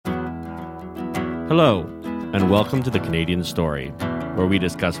Hello, and welcome to the Canadian Story, where we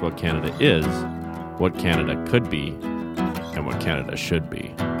discuss what Canada is, what Canada could be, and what Canada should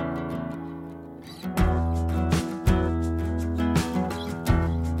be.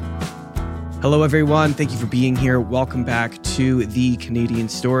 Hello, everyone. Thank you for being here. Welcome back to the Canadian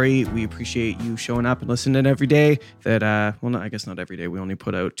Story. We appreciate you showing up and listening every day. I guess not every day. We only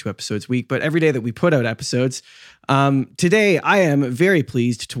put out 2 episodes a week, but every day that we put out episodes. Today, I am very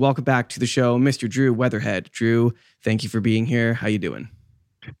pleased to welcome back to the show Mr. Drew Weatherhead. Drew, thank you for being here. How you doing?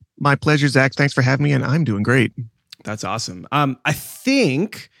 My pleasure, Zach. Thanks for having me, and I'm doing great. That's awesome. I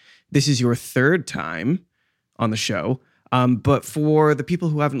think this is your 3rd time on the show. But for the people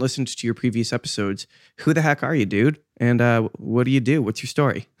who haven't listened to your previous episodes, who the heck are you, dude? And what do you do? What's your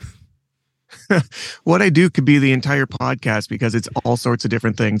story? What I do could be the entire podcast because it's all sorts of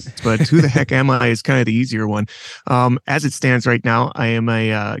different things. But who the heck am I is kind of the easier one. As it stands right now, I am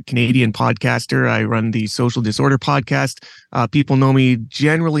a Canadian podcaster. I run the Social Disorder podcast. People know me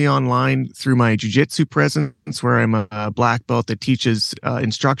generally online through my jiu-jitsu presence, where I'm a black belt that teaches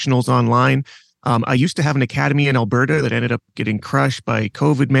instructionals online. I used to have an academy in Alberta that ended up getting crushed by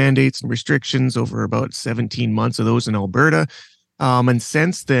COVID mandates and restrictions over about 17 months of those in Alberta. And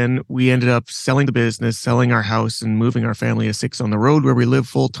since then, we ended up selling the business, selling our house, and moving our family of 6 on the road, where we live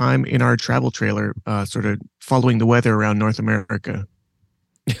full time in our travel trailer, sort of following the weather around North America.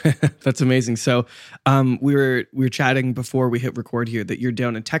 That's amazing. So we were chatting before we hit record here that you're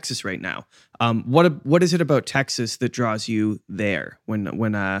down in Texas right now. What is it about Texas that draws you there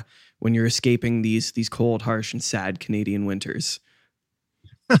when you're escaping these cold, harsh, and sad Canadian winters?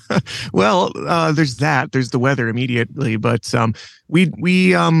 Well, there's that. There's the weather immediately, but we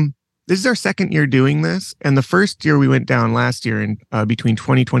this is our 2nd year doing this, and the first year we went down last year in between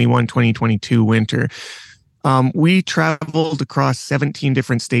 2021 2022 winter. We traveled across 17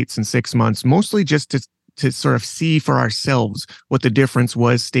 different states in 6 months, mostly just to sort of see for ourselves what the difference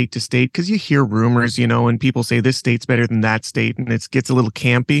was state to state, because you hear rumors, and people say this state's better than that state, and it gets a little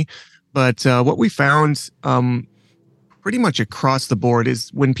campy. But what we found pretty much across the board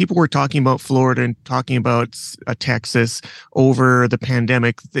is when people were talking about Florida and talking about Texas over the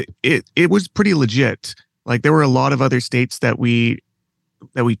pandemic, it was pretty legit. Like, there were a lot of other states that we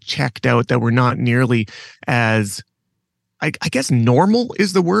checked out that were not nearly as, I guess, normal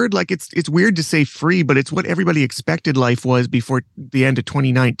is the word. Like, it's weird to say free, but it's what everybody expected life was before the end of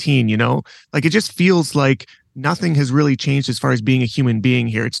 2019, Like, it just feels like nothing has really changed as far as being a human being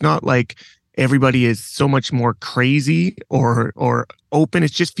here. It's not like everybody is so much more crazy or open.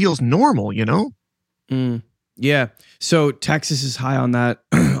 It just feels normal, Yeah. So Texas is high on that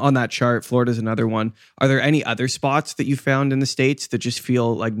on that chart. Florida's another one. Are there any other spots that you found in the States that just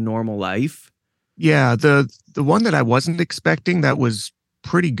feel like normal life? Yeah, the one that I wasn't expecting that was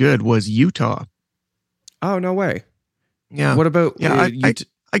pretty good was Utah. Oh, no way. Yeah. What about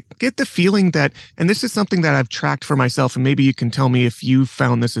I get the feeling that, and this is something that I've tracked for myself, and maybe you can tell me if you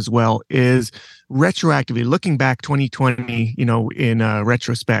found this as well, is retroactively looking back 2020, in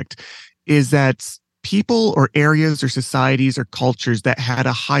retrospect, is that people or areas or societies or cultures that had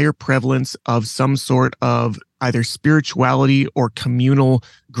a higher prevalence of some sort of either spirituality or communal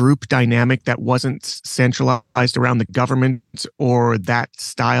group dynamic that wasn't centralized around the government or that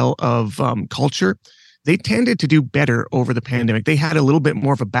style of culture, they tended to do better over the pandemic. They had a little bit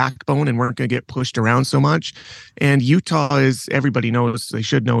more of a backbone and weren't going to get pushed around so much. And Utah, is, everybody knows, they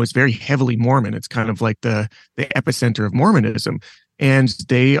should know, is very heavily Mormon. It's kind of like the epicenter of Mormonism. And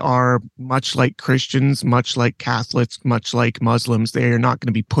they are much like Christians, much like Catholics, much like Muslims. They are not going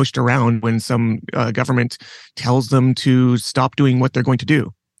to be pushed around when some government tells them to stop doing what they're going to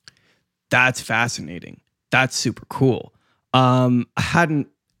do. That's fascinating. That's super cool. I hadn't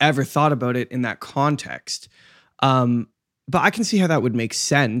ever thought about it in that context. But I can see how that would make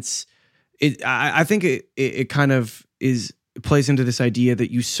sense. I think it kind of plays into this idea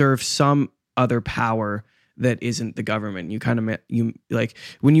that you serve some other power that isn't the government. You kind of like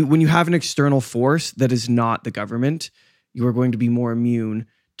when you have an external force that is not the government, you are going to be more immune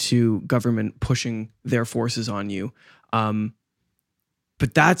to government pushing their forces on you.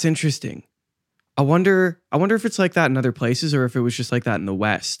 But that's interesting. I wonder if it's like that in other places or if it was just like that in the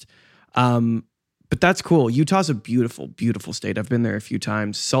West. But that's cool. Utah's a beautiful, beautiful state. I've been there a few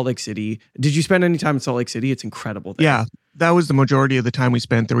times. Salt Lake City. Did you spend any time in Salt Lake City? It's incredible there. Yeah, that was the majority of the time we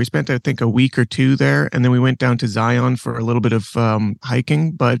spent there. We spent, I think, a week or 2 there, and then we went down to Zion for a little bit of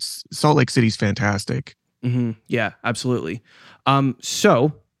hiking. But Salt Lake City's fantastic. Mm-hmm. Yeah, absolutely.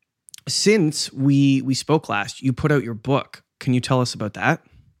 So since we spoke last, you put out your book. Can you tell us about that?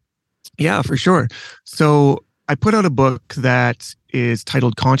 Yeah, for sure. So I put out a book that is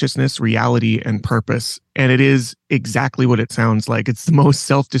titled Consciousness, Reality, and Purpose. And it is exactly what it sounds like. It's the most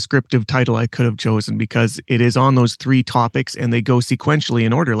self-descriptive title I could have chosen because it is on those 3 topics and they go sequentially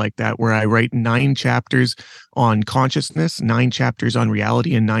in order like that, where I write 9 chapters on consciousness, 9 chapters on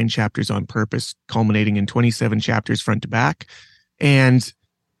reality, and 9 chapters on purpose, culminating in 27 chapters front to back. And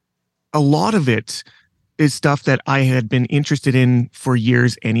a lot of it is stuff that I had been interested in for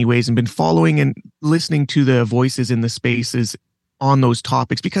years anyways, and been following and listening to the voices in the spaces on those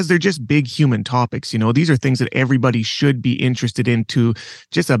topics because they're just big human topics. You know, these are things that everybody should be interested in to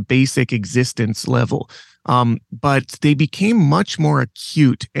just a basic existence level. But they became much more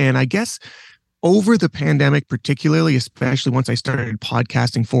acute. And I guess over the pandemic, particularly, especially once I started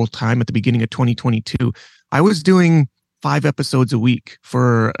podcasting full time at the beginning of 2022, I was doing 5 episodes a week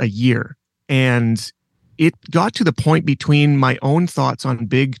for a year. And it got to the point between my own thoughts on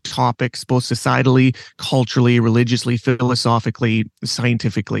big topics, both societally, culturally, religiously, philosophically,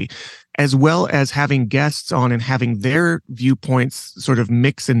 scientifically, as well as having guests on and having their viewpoints sort of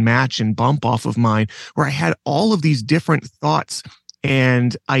mix and match and bump off of mine, where I had all of these different thoughts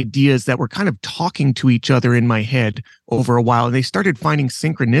and ideas that were kind of talking to each other in my head over a while. And they started finding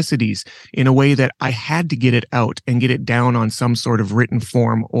synchronicities in a way that I had to get it out and get it down on some sort of written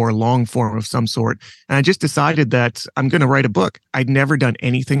form or long form of some sort. And I just decided that I'm going to write a book. I'd never done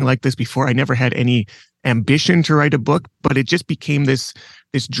anything like this before. I never had any ambition to write a book, but it just became this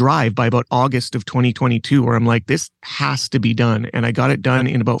drive by about August of 2022, where I'm like, this has to be done. And I got it done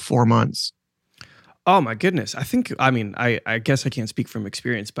in about 4 months. Oh my goodness. I guess I can't speak from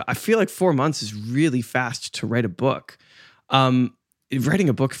experience, but I feel like 4 months is really fast to write a book. Writing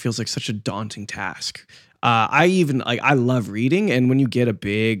a book feels like such a daunting task. I love reading. And when you get a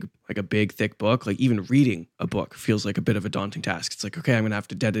big, thick book, like even reading a book feels like a bit of a daunting task. It's like, okay, I'm going to have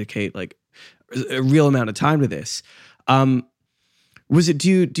to dedicate like a real amount of time to this. Do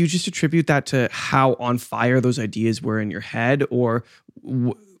you just attribute that to how on fire those ideas were in your head, or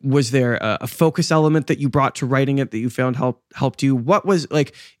was there a focus element that you brought to writing it that you found helped you? What was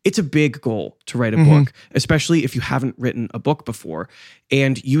like, it's a big goal to write a book, especially if you haven't written a book before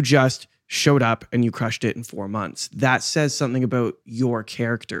and you just showed up and you crushed it in 4 months. That says something about your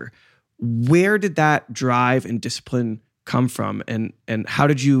character. Where did that drive and discipline come from? And how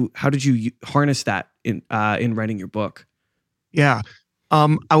did you harness that in writing your book? Yeah.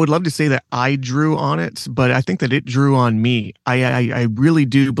 I would love to say that I drew on it, but I think that it drew on me. I really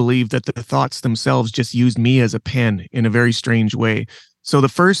do believe that the thoughts themselves just used me as a pen in a very strange way. So the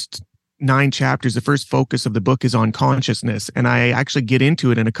first 9 chapters, the first focus of the book is on consciousness. And I actually get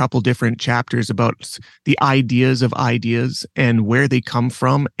into it in a couple different chapters about the ideas of ideas and where they come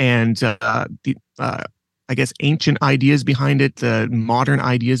from, and I guess ancient ideas behind it, the modern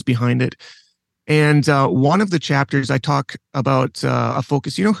ideas behind it. And one of the chapters I talk about a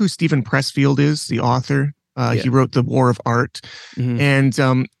focus. You know who Stephen Pressfield is, the author? He wrote The War of Art.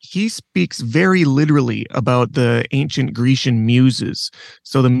 And he speaks very literally about the ancient Grecian muses.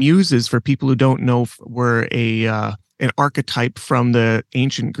 So the muses, for people who don't know, were an archetype from the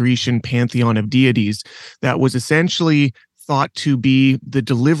ancient Grecian pantheon of deities that was essentially thought to be the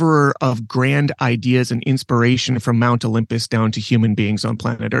deliverer of grand ideas and inspiration from Mount Olympus down to human beings on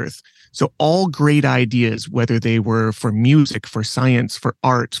planet Earth. So all great ideas, whether they were for music, for science, for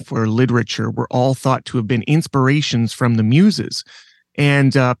art, for literature, were all thought to have been inspirations from the muses.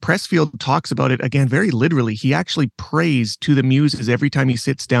 And Pressfield talks about it, again, very literally. He actually prays to the muses every time he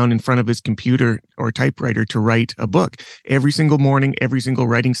sits down in front of his computer or typewriter to write a book. Every single morning, every single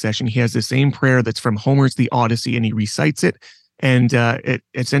writing session, he has the same prayer that's from Homer's The Odyssey, and he recites it. And it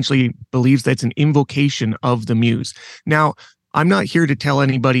essentially believes that's an invocation of the muse. Now, I'm not here to tell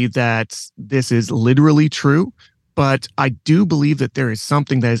anybody that this is literally true, but I do believe that there is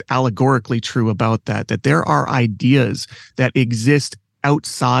something that is allegorically true about that there are ideas that exist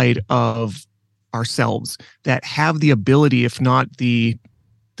outside of ourselves that have the ability, if not the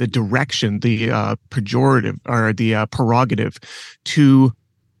direction, the pejorative or the prerogative to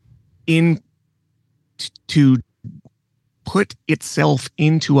put itself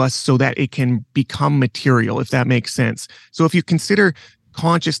into us so that it can become material, if that makes sense. So if you consider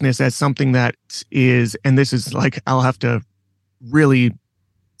consciousness as something that is, and this is like, I'll have to really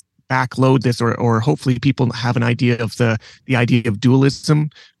backload this, or hopefully people have an idea of the idea of dualism,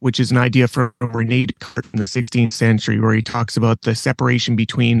 which is an idea from Rene Descartes in the 16th century, where he talks about the separation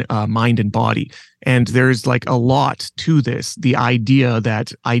between mind and body. And there's like a lot to this, the idea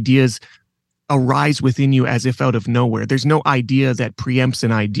that ideas arise within you as if out of nowhere. There's no idea that preempts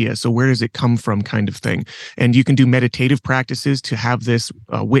an idea. So where does it come from, kind of thing? And you can do meditative practices to have this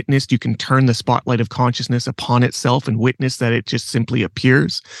witnessed. You can turn the spotlight of consciousness upon itself and witness that it just simply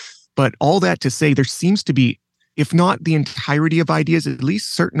appears. But all that to say, there seems to be, if not the entirety of ideas, at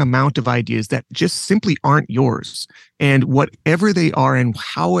least a certain amount of ideas that just simply aren't yours. And whatever they are and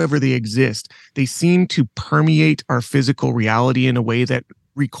however they exist, they seem to permeate our physical reality in a way that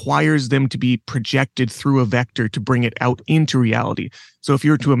requires them to be projected through a vector to bring it out into reality. So if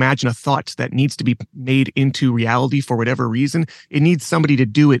you were to imagine a thought that needs to be made into reality for whatever reason, it needs somebody to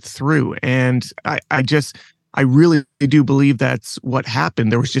do it through. And I really do believe that's what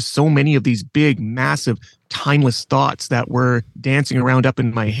happened. There was just so many of these big, massive, timeless thoughts that were dancing around up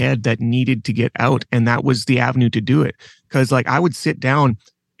in my head that needed to get out. And that was the avenue to do it. Because like I would sit down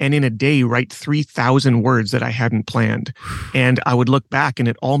and in a day write 3,000 words that I hadn't planned. And I would look back and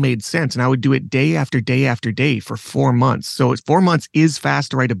it all made sense. And I would do it day after day after day for 4 months. So 4 months is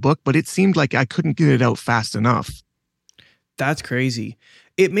fast to write a book, but it seemed like I couldn't get it out fast enough. That's crazy.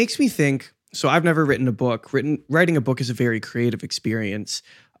 It makes me think, so I've never written a book. Writing a book is a very creative experience.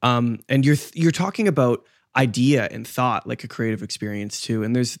 And you're talking about idea and thought like a creative experience too.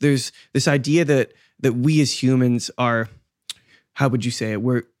 And there's this idea that we as humans are, how would you say it?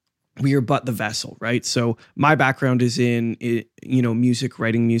 We are but the vessel, right? So my background is in, music,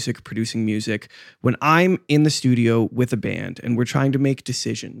 writing music, producing music. When I'm in the studio with a band and we're trying to make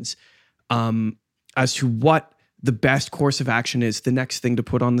decisions as to what the best course of action is, the next thing to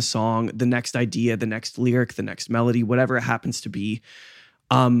put on the song, the next idea, the next lyric, the next melody, whatever it happens to be,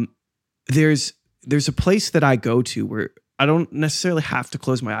 there's a place that I go to where I don't necessarily have to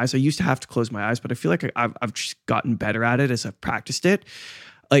close my eyes. I used to have to close my eyes, but I feel like I've just gotten better at it as I've practiced it.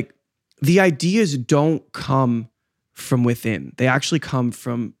 Like the ideas don't come from within. They actually come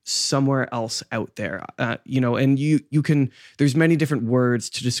from somewhere else out there, and you can, there's many different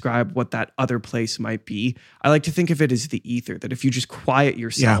words to describe what that other place might be. I like to think of it as the ether, that if you just quiet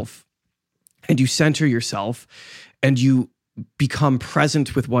yourself and you center yourself and you become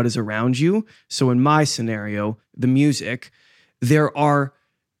present with what is around you. So in my scenario, the music, there are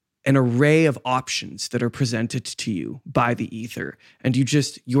an array of options that are presented to you by the ether. And you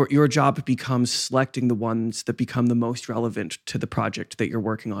just, your job becomes selecting the ones that become the most relevant to the project that you're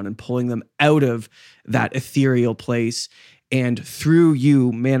working on and pulling them out of that ethereal place and through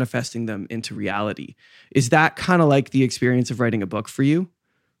you manifesting them into reality. Is that kind of like the experience of writing a book for you?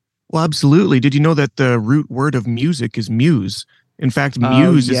 Well, absolutely. Did you know that the root word of music is muse? In fact,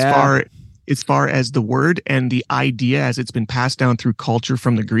 muse as far as the word and the idea as it's been passed down through culture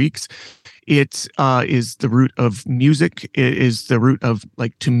from the Greeks, it is the root of music. It is the root of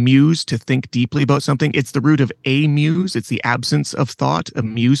like to muse, to think deeply about something. It's the root of amuse. It's the absence of thought,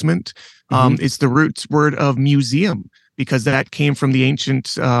 amusement. It's the root word of museum because that came from the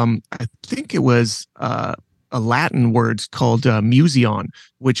ancient, I think it was a Latin word called museon,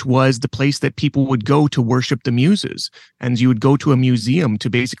 which was the place that people would go to worship the muses. And you would go to a museum to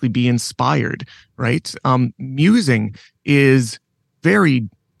basically be inspired, right? Musing is very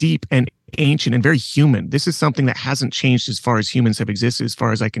deep and ancient and very human. This is something that hasn't changed as far as humans have existed, as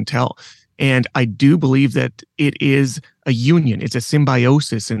far as I can tell. And I do believe that it is a union. It's a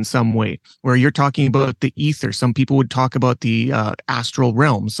symbiosis in some way where you're talking about the ether. Some people would talk about the astral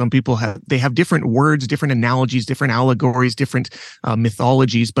realm. Some people have different words, different analogies, different allegories, different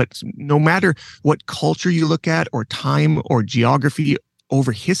mythologies. But no matter what culture you look at or time or geography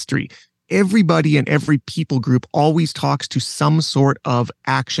over history, everybody and every people group always talks to some sort of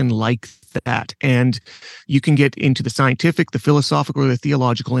action like that. And you can get into the scientific, the philosophical, or the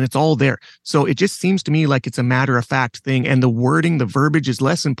theological, and it's all there. So it just seems to me like it's a matter of fact thing. And the wording, the verbiage is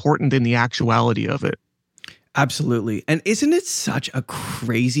less important than the actuality of it. Absolutely. And isn't it such a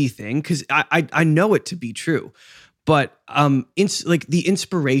crazy thing? Because I know it to be true, but like the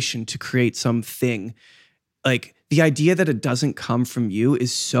inspiration to create something, like the idea that it doesn't come from you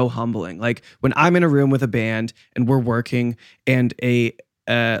is so humbling. Like when I'm in a room with a band and we're working and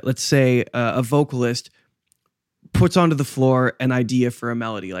let's say a vocalist puts onto the floor an idea for a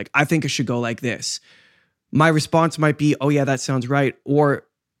melody. Like, I think it should go like this. My response might be, oh yeah, that sounds right. Or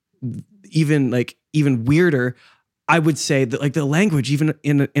even weirder, I would say that like the language, even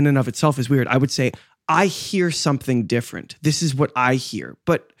in and of itself is weird. I would say, I hear something different. This is what I hear.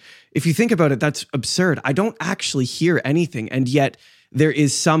 But if you think about it, that's absurd. I don't actually hear anything. And yet there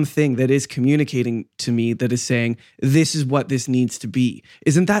is something that is communicating to me that is saying, this is what this needs to be.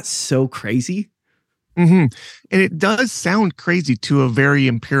 Isn't that so crazy? Mm-hmm. And it does sound crazy to a very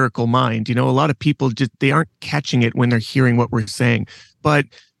empirical mind. You know, a lot of people they aren't catching it when they're hearing what we're saying. But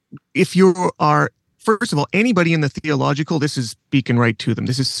if you are, first of all, anybody in the theological, this is speaking right to them.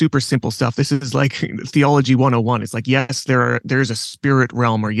 This is super simple stuff. This is like theology 101. It's like, yes, there's a spirit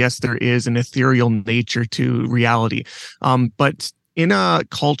realm, or yes, there is an ethereal nature to reality. But in a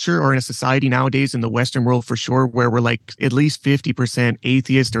culture or in a society nowadays in the Western world, for sure, where we're like at least 50%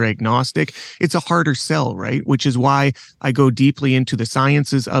 atheist or agnostic, it's a harder sell, right? Which is why I go deeply into the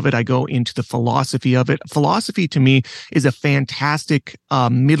sciences of it. I go into the philosophy of it. Philosophy to me is a fantastic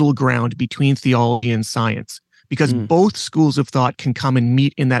middle ground between theology and science, because both schools of thought can come and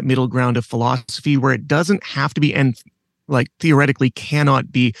meet in that middle ground of philosophy, where it doesn't have to be, and like theoretically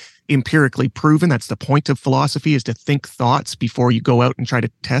cannot be empirically proven. That's the point of philosophy, is to think thoughts before you go out and try to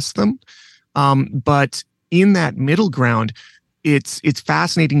test them. But in that middle ground, it's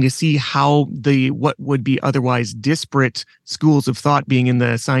fascinating to see how what would be otherwise disparate schools of thought, being in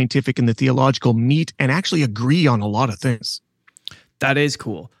the scientific and the theological, meet and actually agree on a lot of things. That is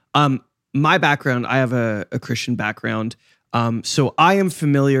cool. My background, I have a Christian background. So I am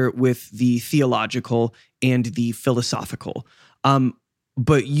familiar with the theological and the philosophical.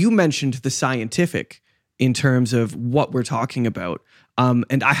 But you mentioned the scientific in terms of what we're talking about.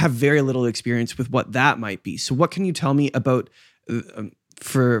 And I have very little experience with what that might be. So what can you tell me about,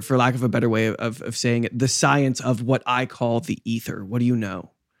 for lack of a better way of saying it, the science of what I call the ether? What do you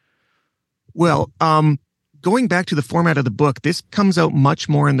know? Well, going back to the format of the book, this comes out much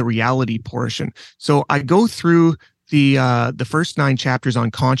more in the reality portion. So I go through the first 9 chapters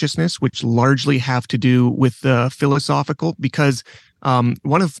on consciousness, which largely have to do with the philosophical, because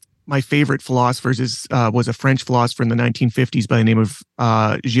one of my favorite philosophers was a French philosopher in the 1950s by the name of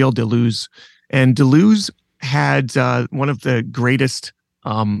Gilles Deleuze. And Deleuze had one of the greatest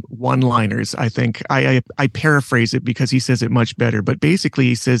one-liners, I think. I paraphrase it because he says it much better. But basically,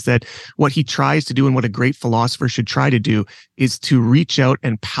 he says that what he tries to do, and what a great philosopher should try to do, is to reach out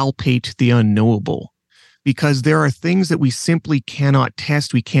and palpate the unknowable. Because there are things that we simply cannot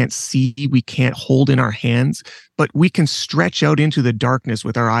test, we can't see, we can't hold in our hands, but we can stretch out into the darkness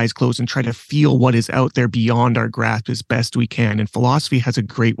with our eyes closed and try to feel what is out there beyond our grasp as best we can. And philosophy has a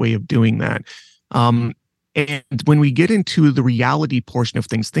great way of doing that. And when we get into the reality portion of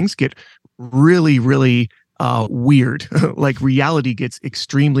things, things get really, really weird. Like reality gets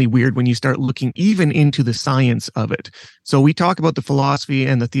extremely weird when you start looking even into the science of it. So we talk about the philosophy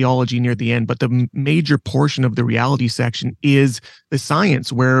and the theology near the end, but the major portion of the reality section is the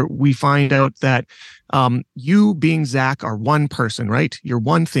science, where we find out that you being Zach are one person, right? You're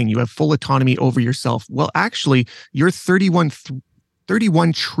one thing. You have full autonomy over yourself. Well, actually, you're 31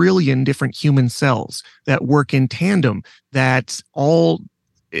 trillion different human cells that work in tandem, that all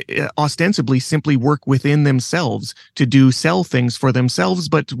ostensibly simply work within themselves to do cell things for themselves,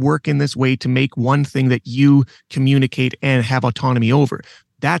 but work in this way to make one thing that you communicate and have autonomy over.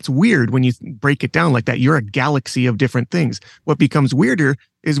 That's weird when you break it down like that. You're a galaxy of different things. What becomes weirder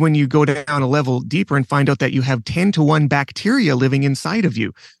is when you go down a level deeper and find out that you have 10-to-1 bacteria living inside of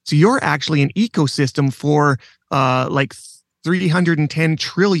you. So you're actually an ecosystem for like 310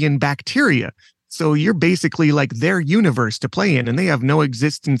 trillion bacteria. So you're basically like their universe to play in, and they have no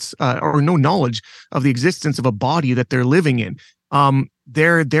existence or no knowledge of the existence of a body that they're living in.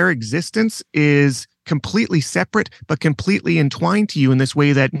 Their existence is completely separate, but completely entwined to you in this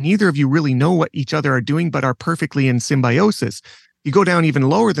way that neither of you really know what each other are doing, but are perfectly in symbiosis. You go down even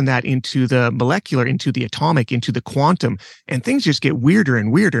lower than that into the molecular, into the atomic, into the quantum, and things just get weirder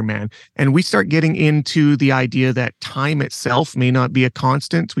and weirder, man. And we start getting into the idea that time itself may not be a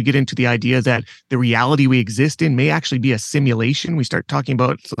constant. We get into the idea that the reality we exist in may actually be a simulation. We start talking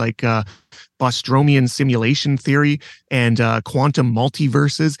about like Bostromian simulation theory and quantum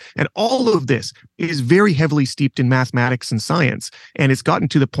multiverses. And all of this is very heavily steeped in mathematics and science. And it's gotten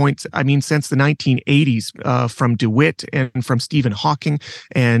to the point, I mean, since the 1980s, from DeWitt and from Stephen Hawking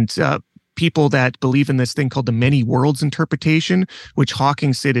and people that believe in this thing called the many worlds interpretation, which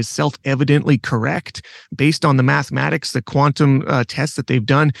Hawking said is self-evidently correct based on the mathematics, the quantum tests that they've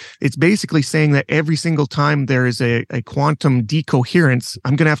done. It's basically saying that every single time there is a quantum decoherence,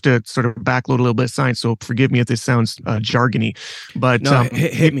 I'm going to have to sort of backload a little bit of science, so forgive me if this sounds jargony. But no,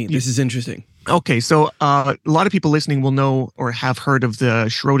 hit me. This is interesting. Okay, so a lot of people listening will know or have heard of the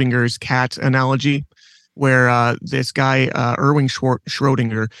Schrodinger's cat analogy, where this guy, Erwin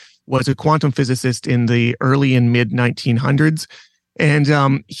Schrödinger, was a quantum physicist in the early and mid 1900s.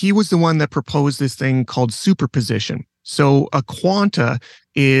 And he was the one that proposed this thing called superposition. So a quanta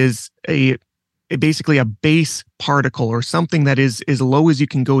is basically a base particle, or something that is as low as you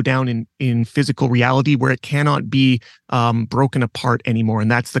can go down in physical reality, where it cannot be broken apart anymore.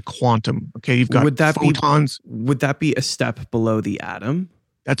 And that's the quantum. Okay, you've got photons. Would that be a step below the atom?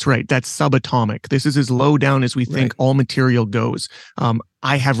 That's right. That's subatomic. This is as low down as we think all material goes.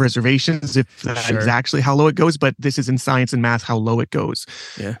 I have reservations if that is actually how low it goes, but this is in science and math how low it goes.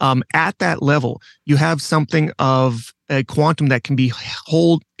 Yeah. At that level, you have something of a quantum that can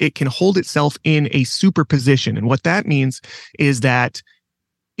it can hold itself in a superposition. And what that means is that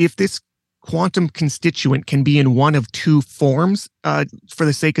if this quantum constituent can be in one of two forms, for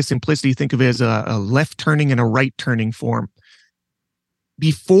the sake of simplicity, think of it as a left turning and a right turning form.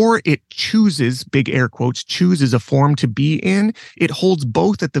 Before it chooses, big air quotes, chooses a form to be in, it holds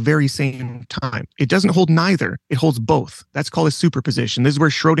both at the very same time. It doesn't hold neither. It holds both. That's called a superposition. This is where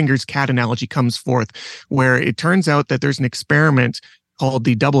Schrodinger's cat analogy comes forth, where it turns out that there's an experiment called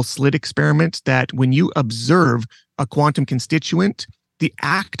the double slit experiment that when you observe a quantum constituent, the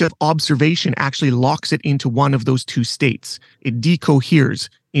act of observation actually locks it into one of those two states. It decoheres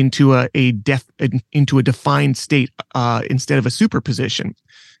into a defined state instead of a superposition.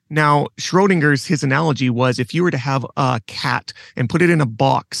 Now, his analogy was if you were to have a cat and put it in a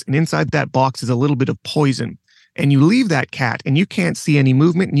box, and inside that box is a little bit of poison, and you leave that cat and you can't see any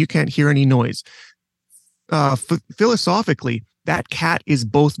movement and you can't hear any noise. Philosophically, that cat is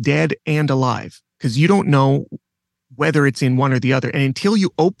both dead and alive because you don't know whether it's in one or the other. And until you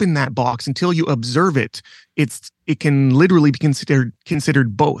open that box, until you observe it, it can literally be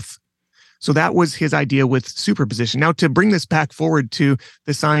considered both. So that was his idea with superposition. Now, to bring this back forward to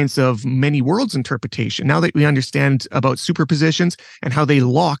the science of many worlds interpretation, now that we understand about superpositions and how they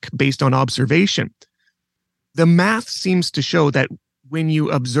lock based on observation, the math seems to show that when you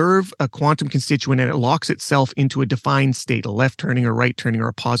observe a quantum constituent and it locks itself into a defined state, a left turning or right turning or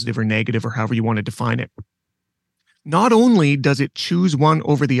a positive or negative or however you want to define it, not only does it choose one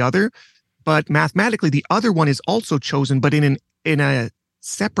over the other, but mathematically the other one is also chosen, but in a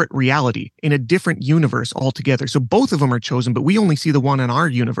separate reality, in a different universe altogether. So both of them are chosen, but we only see the one in our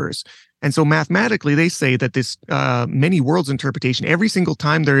universe. And so mathematically, they say that this many worlds interpretation, every single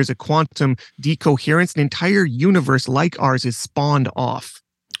time there is a quantum decoherence, an entire universe like ours is spawned off.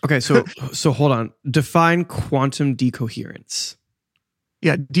 Okay, so hold on. Define quantum decoherence.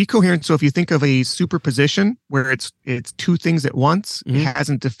 Yeah, decoherence. So if you think of a superposition where it's two things at once, it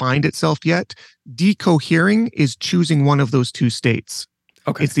hasn't defined itself yet. Decohering is choosing one of those two states.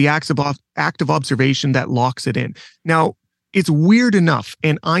 Okay. It's the act of observation that locks it in. Now, it's weird enough,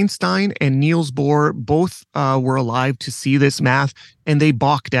 and Einstein and Niels Bohr both were alive to see this math, and they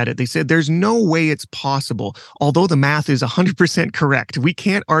balked at it. They said, there's no way it's possible, although the math is 100% correct. We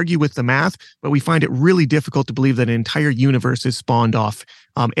can't argue with the math, but we find it really difficult to believe that an entire universe is spawned off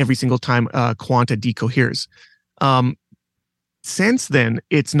every single time quanta decoheres. Since then,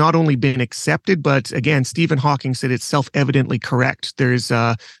 it's not only been accepted, but again, Stephen Hawking said it's self-evidently correct. There's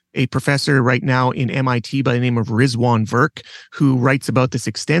a professor right now in MIT by the name of Rizwan Virk who writes about this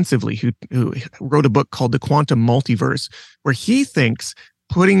extensively, who wrote a book called The Quantum Multiverse, where he thinks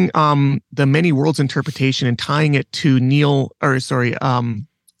putting the many worlds interpretation and tying it to Nicholas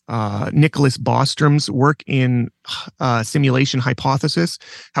Bostrom's work in simulation hypothesis,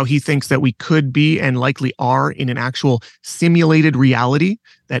 how he thinks that we could be and likely are in an actual simulated reality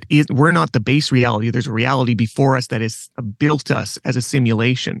that is, we're not the base reality. There's a reality before us that is built us as a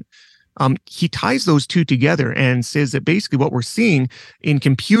simulation. He ties those two together and says that basically what we're seeing in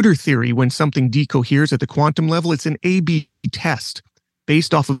computer theory, when something decoheres at the quantum level, it's an A/B test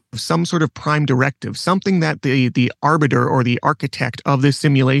based off of some sort of prime directive, something that the arbiter or the architect of this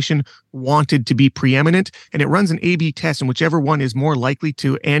simulation wanted to be preeminent, and it runs an A/B test, and whichever one is more likely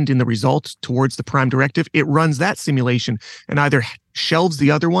to end in the result towards the prime directive, it runs that simulation and either shelves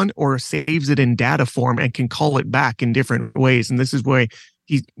the other one or saves it in data form and can call it back in different ways. And this is why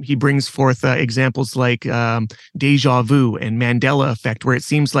he brings forth examples like deja vu and Mandela effect, where it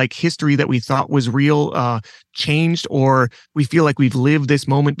seems like history that we thought was real changed, or we feel like we've lived this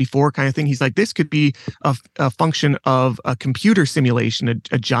moment before kind of thing. He's like, this could be a function of a computer simulation,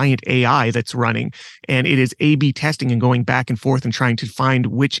 a giant AI that's running, and it is A/B testing and going back and forth and trying to find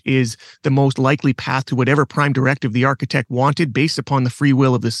which is the most likely path to whatever prime directive the architect wanted based upon the free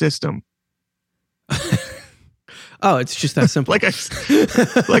will of the system. Oh, it's just that simple. like I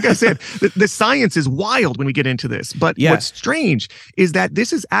said, the science is wild when we get into this. But what's strange is that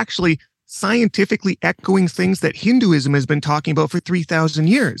this is actually scientifically echoing things that Hinduism has been talking about for 3,000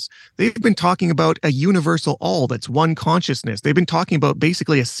 years. They've been talking about a universal all that's one consciousness. They've been talking about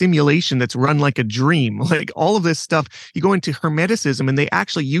basically a simulation that's run like a dream. Like all of this stuff, you go into Hermeticism and they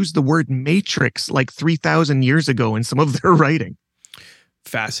actually use the word matrix like 3,000 years ago in some of their writing.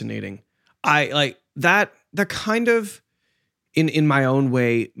 Fascinating. I like that. That kind of, in my own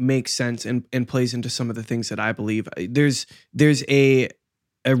way, makes sense and plays into some of the things that I believe. There's a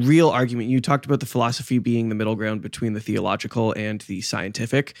a real argument. You talked about the philosophy being the middle ground between the theological and the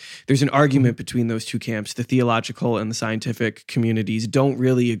scientific. There's an argument between those two camps. The theological and the scientific communities don't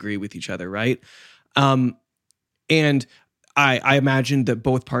really agree with each other, right? And I imagine that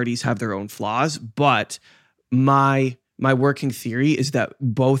both parties have their own flaws, but my working theory is that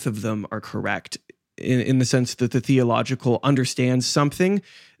both of them are correct in the sense that the theological understands something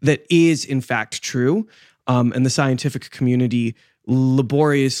that is in fact true, and the scientific community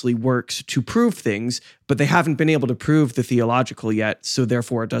laboriously works to prove things, but they haven't been able to prove the theological yet, so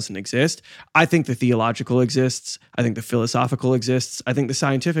therefore it doesn't exist. I think the theological exists. I think the philosophical exists. I think the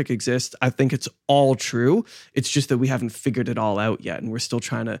scientific exists. I think it's all true. It's just that we haven't figured it all out yet, and we're still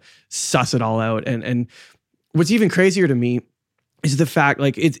trying to suss it all out. And what's even crazier to me is the fact,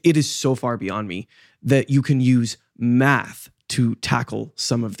 like, it is so far beyond me that you can use math to tackle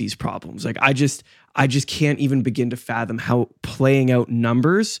some of these problems. Like, I just can't even begin to fathom how playing out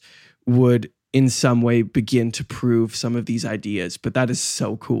numbers would in some way begin to prove some of these ideas. But that is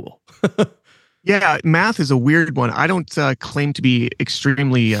so cool. Yeah, math is a weird one. I don't claim to be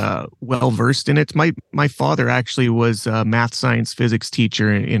extremely well versed in it. My father actually was a math, science, physics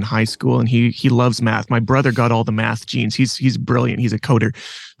teacher in high school, and he loves math. My brother got all the math genes. He's brilliant. He's a coder.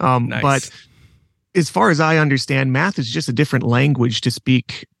 Nice. But as far as I understand, math is just a different language to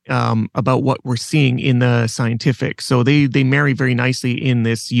speak about what we're seeing in the scientific. So they marry very nicely in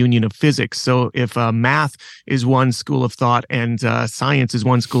this union of physics. So if math is one school of thought and science is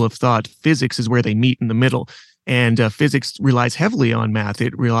one school of thought, physics is where they meet in the middle. And physics relies heavily on math.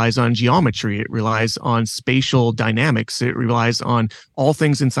 It relies on geometry. It relies on spatial dynamics. It relies on all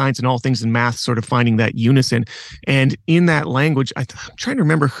things in science and all things in math sort of finding that unison. And in that language, I'm trying to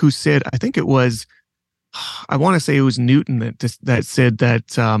remember who said, I think it was, I want to say it was Newton that said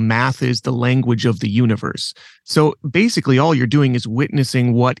that math is the language of the universe. So basically all you're doing is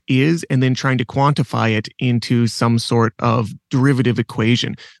witnessing what is and then trying to quantify it into some sort of derivative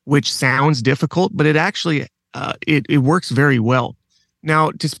equation, which sounds difficult, but it actually it works very well.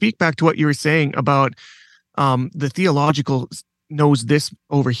 Now, to speak back to what you were saying about the theological knows this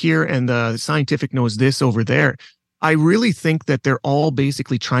over here and the scientific knows this over there, I really think that they're all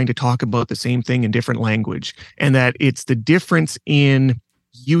basically trying to talk about the same thing in different language, and that it's the difference in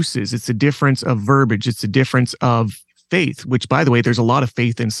uses. It's the difference of verbiage. It's the difference of faith, which, by the way, there's a lot of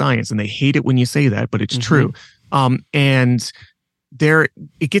faith in science, and they hate it when you say that, but it's true. And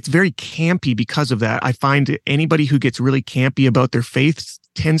it gets very campy because of that. I find anybody who gets really campy about their faith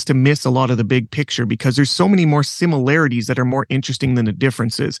tends to miss a lot of the big picture because there's so many more similarities that are more interesting than the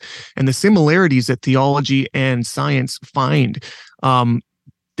differences. And the similarities that theology and science find,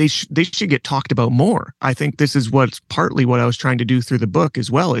 they should get talked about more. I think this is what's partly what I was trying to do through the book as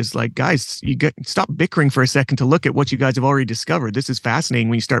well, is like, guys, stop bickering for a second to look at what you guys have already discovered. This is fascinating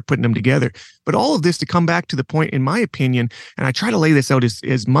when you start putting them together. But all of this to come back to the point, in my opinion, and I try to lay this out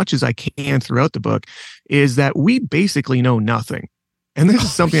as much as I can throughout the book, is that we basically know nothing. And this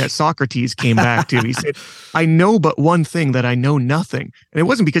is something that Socrates came back to. He said, I know but one thing, that I know nothing. And it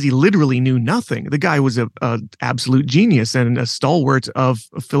wasn't because he literally knew nothing. The guy was a absolute genius and a stalwart of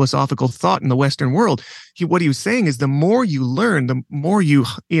philosophical thought in the Western world. What he was saying is the more you learn, the more you,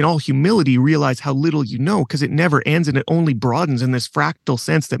 in all humility, realize how little you know, because it never ends and it only broadens in this fractal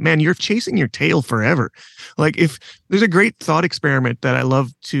sense that, man, you're chasing your tail forever. Like, if there's a great thought experiment that I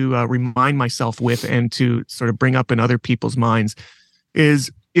love to remind myself with and to sort of bring up in other people's minds,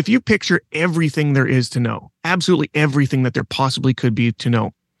 is if you picture everything there is to know, absolutely everything that there possibly could be to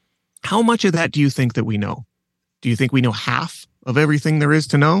know, how much of that do you think that we know? Do you think we know half of everything there is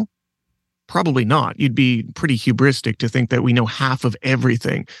to know? Probably not. You'd be pretty hubristic to think that we know half of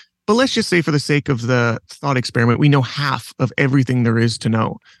everything. But let's just say, for the sake of the thought experiment, we know half of everything there is to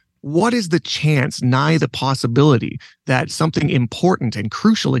know. What is the chance, nigh the possibility, that something important and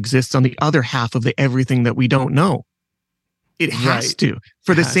crucial exists on the other half of the everything that we don't know? It has to,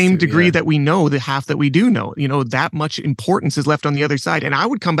 for the same degree that we know the half that we do know. You know, that much importance is left on the other side. And I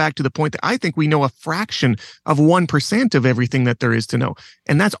would come back to the point that I think we know a fraction of 1% of everything that there is to know.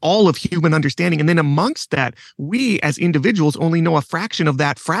 And that's all of human understanding. And then amongst that, we as individuals only know a fraction of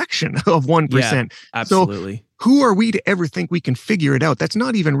that fraction of 1%. Yeah, absolutely. So who are we to ever think we can figure it out? That's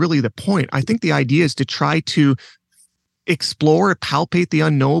not even really the point. I think the idea is to try to explore, palpate the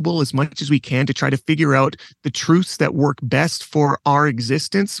unknowable as much as we can, to try to figure out the truths that work best for our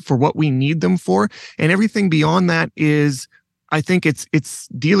existence, for what we need them for. And everything beyond that is, I think it's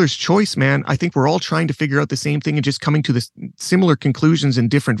dealer's choice, man. I think we're all trying to figure out the same thing and just coming to the similar conclusions in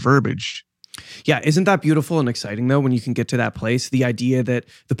different verbiage. Yeah, isn't that beautiful and exciting though when you can get to that place? The idea that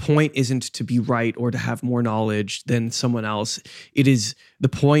the point isn't to be right or to have more knowledge than someone else. It is the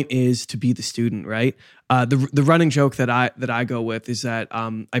point is to be the student, right? The running joke that I go with is that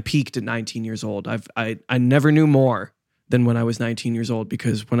I peaked at 19 years old. I never knew more than when I was 19 years old,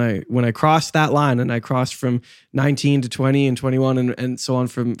 because when I crossed that line and I crossed from 19 to 20 and 21 and so on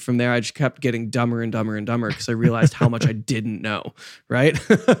from there, I just kept getting dumber and dumber and dumber because I realized how much I didn't know, right?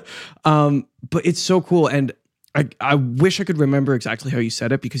 But it's so cool. And I wish I could remember exactly how you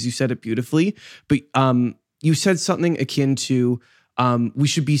said it, because you said it beautifully. But you said something akin to we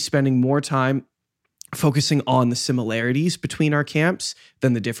should be spending more time focusing on the similarities between our camps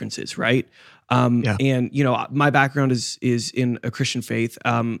than the differences, right? Yeah. And my background is in a Christian faith.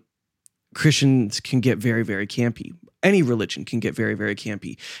 Christians can get very, very campy. Any religion can get very, very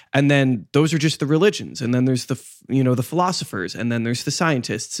campy. And then those are just the religions. And then there's the philosophers, and then there's the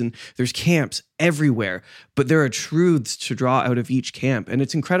scientists, and there's camps everywhere. But there are truths to draw out of each camp. And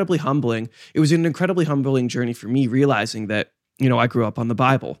it's incredibly humbling. It was an incredibly humbling journey for me, realizing that, I grew up on the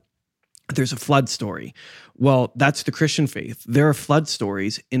Bible. There's a flood story. Well, that's the Christian faith. There are flood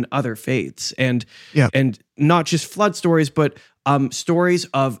stories in other faiths, and not just flood stories, but stories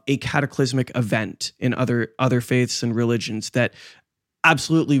of a cataclysmic event in other faiths and religions that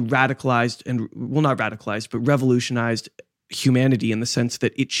absolutely radicalized not radicalized, but revolutionized humanity in the sense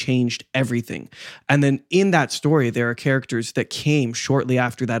that it changed everything. And then in that story, there are characters that came shortly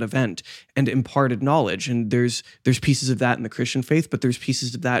after that event and imparted knowledge. And there's pieces of that in the Christian faith, but there's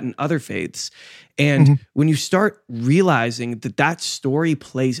pieces of that in other faiths. And when you start realizing that story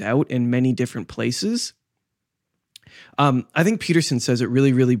plays out in many different places, I think Peterson says it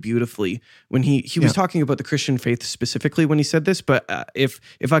really, really beautifully when he was talking about the Christian faith specifically when he said this. But if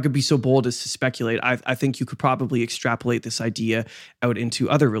I could be so bold as to speculate, I think you could probably extrapolate this idea out into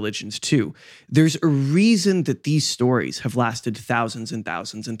other religions too. There's a reason that these stories have lasted thousands and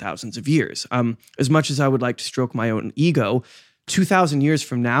thousands and thousands of years. As much as I would like to stroke my own ego, 2,000 years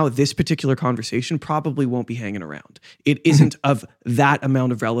from now, this particular conversation probably won't be hanging around. It isn't of that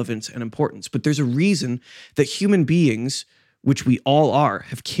amount of relevance and importance, but there's a reason that human beings, which we all are,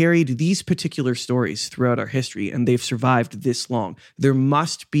 have carried these particular stories throughout our history, and they've survived this long. There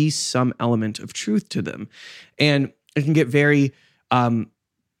must be some element of truth to them. And it can get very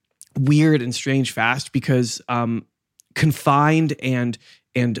weird and strange fast, because confined and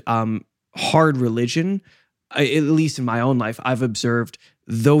hard religion, at least in my own life, I've observed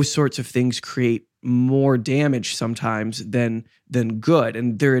those sorts of things create more damage sometimes than good.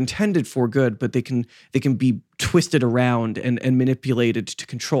 And they're intended for good, but they can be twisted around and manipulated to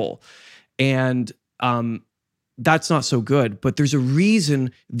control. And that's not so good. But there's a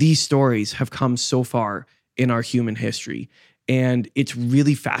reason these stories have come so far in our human history. And it's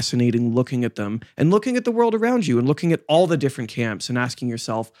really fascinating looking at them and looking at the world around you and looking at all the different camps and asking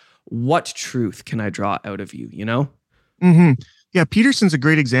yourself, what truth can I draw out of you, Mm-hmm. Yeah, Peterson's a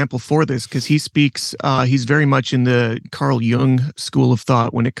great example for this, because he speaks, he's very much in the Carl Jung school of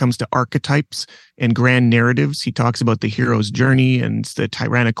thought when it comes to archetypes and grand narratives. He talks about the hero's journey and the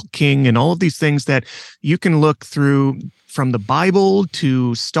tyrannical king and all of these things that you can look through from the Bible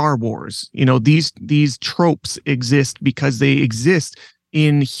to Star Wars. These tropes exist because they exist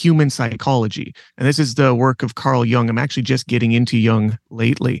in human psychology. And this is the work of Carl Jung. I'm actually just getting into Jung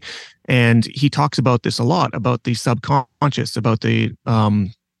lately. And he talks about this a lot, about the subconscious, about the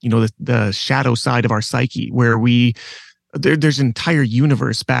shadow side of our psyche, where there's an entire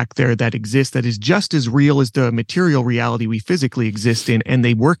universe back there that exists that is just as real as the material reality we physically exist in, and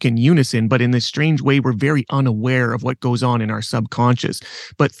they work in unison. But in this strange way, we're very unaware of what goes on in our subconscious.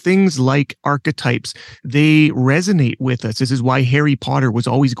 But things like archetypes, they resonate with us. This is why Harry Potter was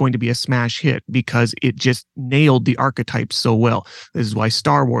always going to be a smash hit, because it just nailed the archetypes so well. This is why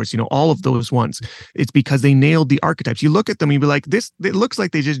Star Wars, all of those ones, it's because they nailed the archetypes. You look at them and you be like, it looks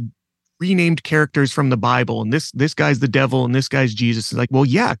like they just renamed characters from the Bible, and this guy's the devil and this guy's Jesus. Is like, well,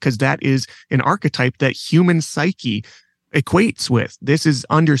 yeah, because that is an archetype that human psyche equates with. This is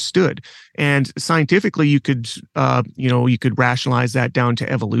understood, and scientifically, you could rationalize that down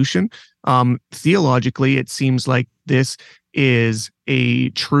to evolution. Theologically, it seems like this is a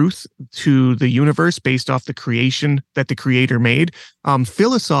truth to the universe based off the creation that the Creator made.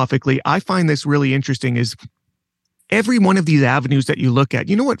 Philosophically, I find this really interesting. Is every one of these avenues that you look at,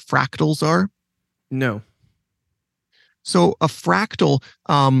 you know what fractals are? No. So a fractal,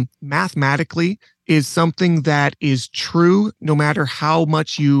 mathematically, is something that is true no matter how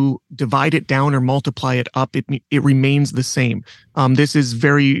much you divide it down or multiply it up. It remains the same. This is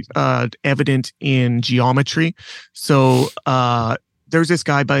very evident in geometry. So there's this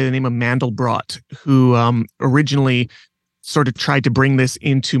guy by the name of Mandelbrot who originally sort of tried to bring this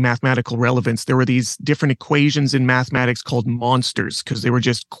into mathematical relevance. There were these different equations in mathematics called monsters because they were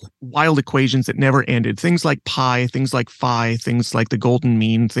just wild equations that never ended. Things like pi, things like phi, things like the golden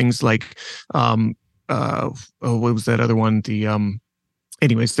mean, things like what was that other one?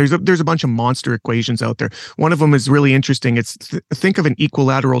 Anyways, there's a bunch of monster equations out there. One of them is really interesting. It's think of an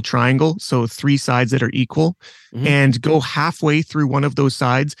equilateral triangle, so three sides that are equal, and go halfway through one of those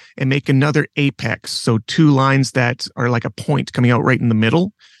sides and make another apex, so two lines that are like a point coming out right in the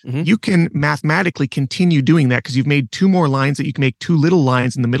middle. You can mathematically continue doing that because you've made two more lines that you can make two little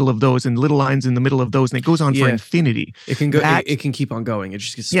lines in the middle of those and little lines in the middle of those, and it goes on for infinity. It can go. It can keep on going. It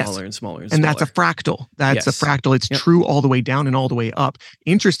just gets smaller and smaller and smaller. And that's a fractal. That's a fractal. It's true all the way down and all the way up.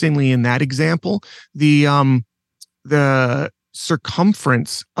 Interestingly, in that example, the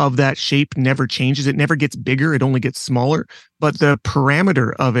circumference of that shape never changes. It never gets bigger. It only gets smaller. But the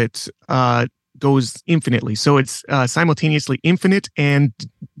parameter of it goes infinitely. So it's simultaneously infinite and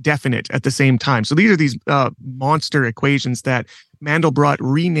definite at the same time. So these are these monster equations that Mandelbrot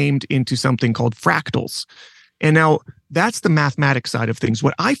renamed into something called fractals. And now that's the mathematics side of things.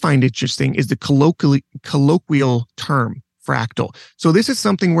 What I find interesting is the colloquial term fractal. So this is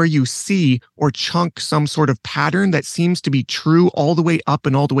something where you see or chunk some sort of pattern that seems to be true all the way up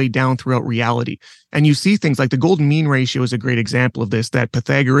and all the way down throughout reality. And you see things like the golden mean ratio is a great example of this that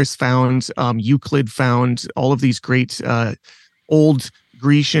Pythagoras found, Euclid found, all of these great old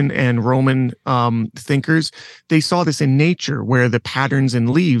Grecian and Roman thinkers. They saw this in nature where the patterns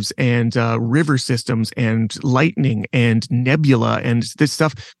in leaves and river systems and lightning and nebula and this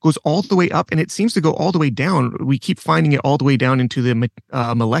stuff goes all the way up, and it seems to go all the way down. We keep finding it all the way down into the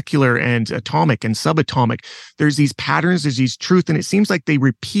molecular and atomic and subatomic. There's these patterns, there's these truth, and it seems like they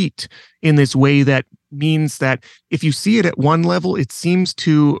repeat in this way that means that if you see it at one level, it seems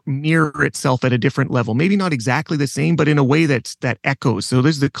to mirror itself at a different level. Maybe not exactly the same, but in a way that echoes. So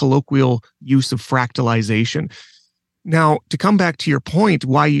this is the colloquial use of fractalization. Now, to come back to your point,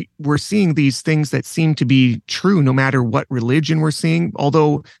 why we're seeing these things that seem to be true no matter what religion we're seeing,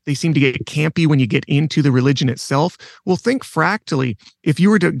 although they seem to get campy when you get into the religion itself. Well, think fractally. If you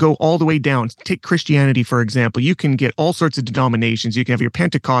were to go all the way down, take Christianity, for example, you can get all sorts of denominations. You can have your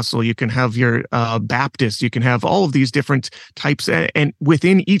Pentecostal, you can have your Baptist, you can have all of these different types. And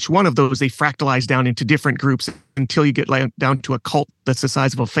within each one of those, they fractalize down into different groups until you get down to a cult that's the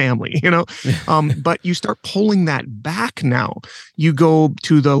size of a family, you know? But you start pulling that back now. You go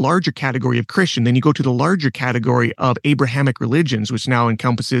to the larger category of Christian, then you go to the larger category of Abrahamic religions, which now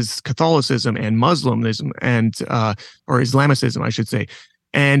encompasses Catholicism and Muslimism and, or Islamicism, I should say.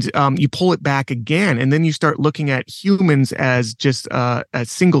 And you pull it back again, and then you start looking at humans as just a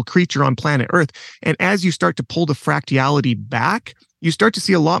single creature on planet Earth. And as you start to pull the fractality back, you start to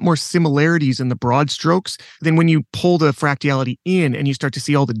see a lot more similarities in the broad strokes than when you pull the fractality in and you start to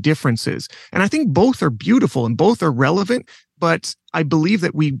see all the differences. And I think both are beautiful and both are relevant, but I believe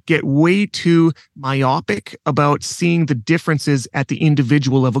that we get way too myopic about seeing the differences at the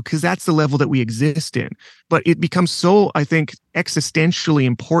individual level because that's the level that we exist in. But it becomes so, I think, existentially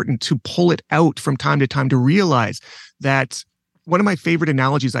important to pull it out from time to time to realize that one of my favorite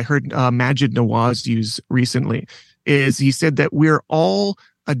analogies I heard Majid Nawaz use recently is he said that we're all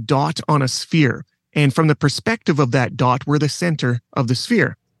a dot on a sphere. And from the perspective of that dot, we're the center of the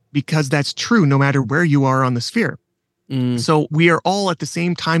sphere because that's true no matter where you are on the sphere. So we are all at the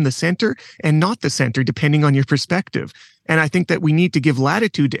same time the center and not the center, depending on your perspective. And I think that we need to give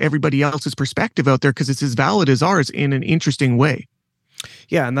latitude to everybody else's perspective out there because it's as valid as ours in an interesting way.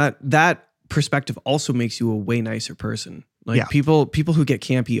 Yeah, and that perspective also makes you a way nicer person. Like people who get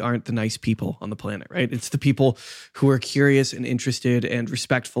campy aren't the nice people on the planet, right? It's the people who are curious and interested and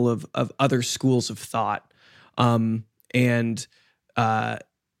respectful of other schools of thought, and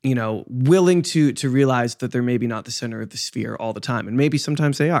willing to realize that they're maybe not the center of the sphere all the time, and maybe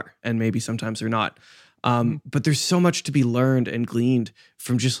sometimes they are, and maybe sometimes they're not. But there's so much to be learned and gleaned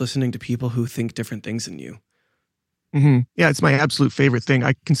from just listening to people who think different things than you. Mm-hmm. Yeah, it's my absolute favorite thing.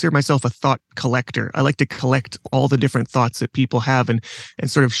 I consider myself a thought collector. I like to collect all the different thoughts that people have and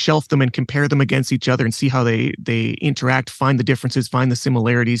sort of shelf them and compare them against each other and see how they interact, find the differences, find the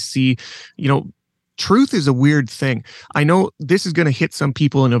similarities, see, truth is a weird thing. I know this is going to hit some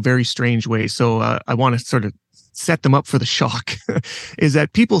people in a very strange way. So I want to sort of set them up for the shock, is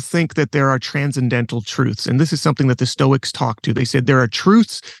that people think that there are transcendental truths. And this is something that the Stoics talk to. They said there are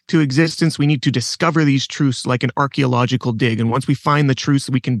truths to existence. We need to discover these truths like an archaeological dig. And once we find the truths,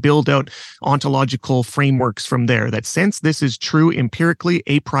 we can build out ontological frameworks from there. That since this is true empirically,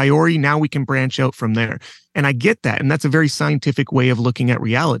 a priori, now we can branch out from there. And I get that. And that's a very scientific way of looking at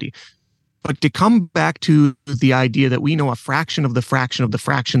reality. But to come back to the idea that we know a fraction of the fraction of the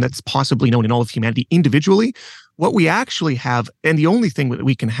fraction that's possibly known in all of humanity individually, what we actually have, and the only thing that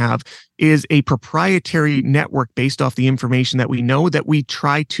we can have, is a proprietary network based off the information that we know, that we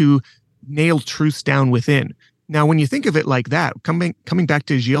try to nail truths down within. Now, when you think of it like that, coming back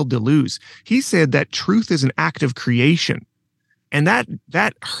to Gilles Deleuze, he said that truth is an act of creation. And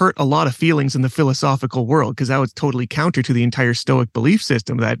that hurt a lot of feelings in the philosophical world, because that was totally counter to the entire Stoic belief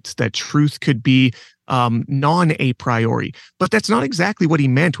system, that truth could be non-a priori. But that's not exactly what he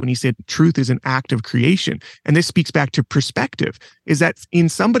meant when he said truth is an act of creation. And this speaks back to perspective, is that in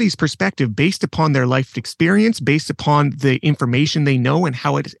somebody's perspective, based upon their life experience, based upon the information they know and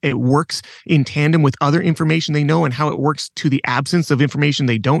how it works in tandem with other information they know and how it works to the absence of information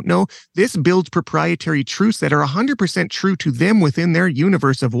they don't know, this builds proprietary truths that are 100% true to them within their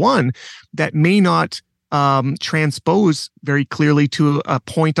universe of one, that may not transpose very clearly to a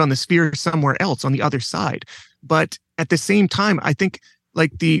point on the sphere somewhere else on the other side. But at the same time, I think,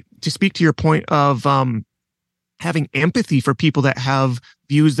 like, to speak to your point of having empathy for people that have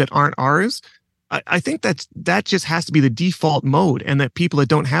views that aren't ours, I think that just has to be the default mode, and that people that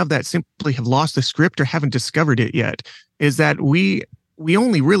don't have that simply have lost the script or haven't discovered it yet. Is that we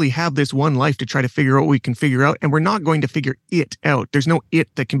only really have this one life to try to figure out what we can figure out, and we're not going to figure it out. There's no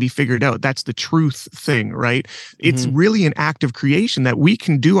it that can be figured out. That's the truth thing, right? Mm-hmm. It's really an act of creation that we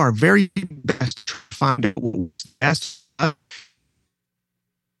can do our very best to find out what's best.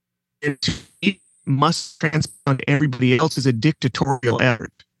 It must transcend to everybody else as a dictatorial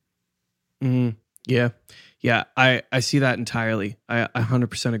effort. Mm-hmm. Yeah. I see that entirely. I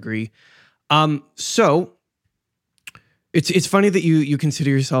 100% agree. So it's funny that you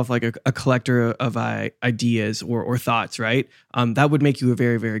consider yourself like a collector of ideas or thoughts, right? That would make you a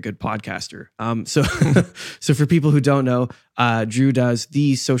very, very good podcaster. So for people who don't know, Drew does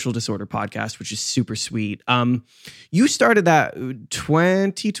the Social Disorder podcast, which is super sweet. You started that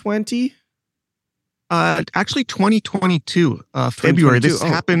 2020? Actually 2022, February. This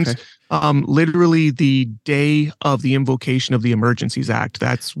happened literally the day of the invocation of the Emergencies Act.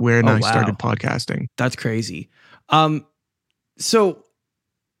 That's when I started podcasting. That's crazy. So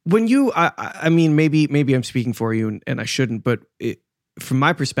when you, I mean, maybe I'm speaking for you and I shouldn't, but from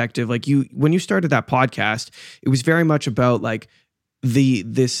my perspective, like when you started that podcast, it was very much about like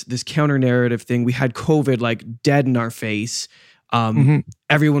this counter narrative thing. We had COVID like dead in our face.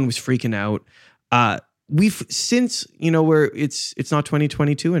 Everyone was freaking out. We've since, it's not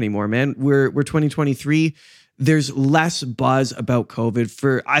 2022 anymore, man. We're 2023. There's less buzz about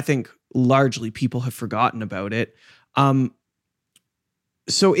COVID I think largely people have forgotten about it.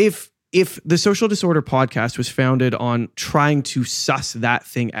 So if the Social Disorder podcast was founded on trying to suss that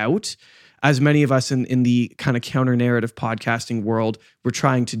thing out, as many of us in the kind of counter narrative podcasting world were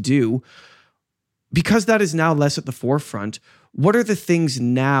trying to do, because that is now less at the forefront, what are the things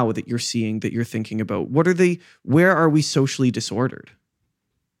now that you're seeing, that you're thinking about? Where are we socially disordered?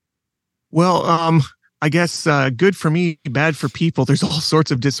 Well, I guess good for me, bad for people. There's all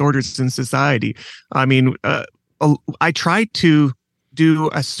sorts of disorders in society. I mean, I try to do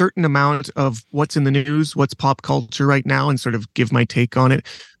a certain amount of what's in the news, what's pop culture right now, and sort of give my take on it.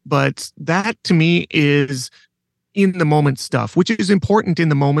 But that to me is in the moment stuff, which is important in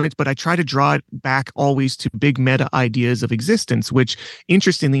the moment, but I try to draw it back always to big meta ideas of existence, which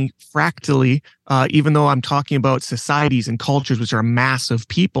interestingly, fractally, even though I'm talking about societies and cultures, which are a mass of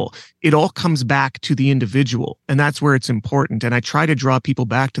people, it all comes back to the individual. And that's where it's important. And I try to draw people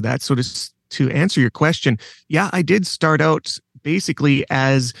back to that. So to answer your question, yeah, I did start out basically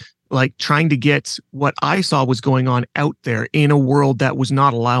as like trying to get what I saw was going on out there in a world that was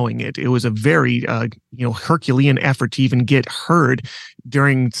not allowing it. It was a very, Herculean effort to even get heard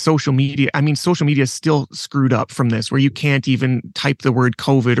during social media. I mean, social media is still screwed up from this, where you can't even type the word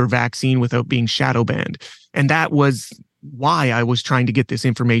COVID or vaccine without being shadow banned. And that was why I was trying to get this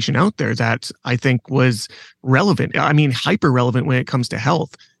information out there that I think was relevant. I mean, hyper relevant when it comes to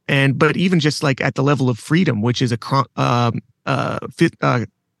health. But even just like at the level of freedom, which is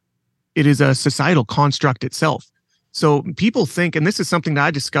it is a societal construct itself. So people think, and this is something that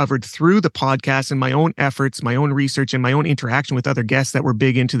I discovered through the podcast and my own efforts, my own research, and my own interaction with other guests that were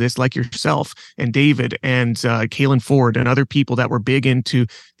big into this, like yourself and David and Kaylin Ford and other people that were big into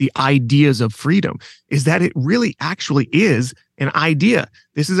the ideas of freedom, is that it really actually is an idea.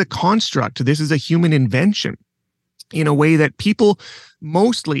 This is a construct. This is a human invention, in a way that people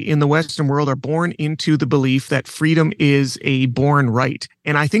mostly in the Western world are born into the belief that freedom is a born right.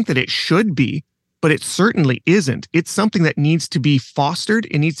 And I think that it should be, but it certainly isn't. It's something that needs to be fostered,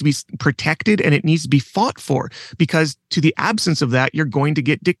 it needs to be protected, and it needs to be fought for, because to the absence of that, you're going to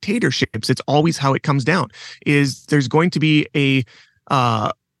get dictatorships. It's always how it comes down, is there's going to be a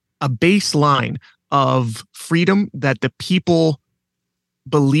baseline of freedom that the people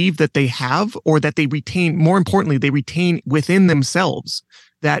believe that they have, or that they retain. More importantly, they retain within themselves,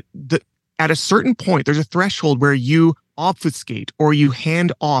 that at a certain point, there's a threshold where you obfuscate or you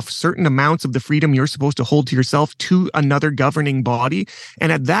hand off certain amounts of the freedom you're supposed to hold to yourself to another governing body.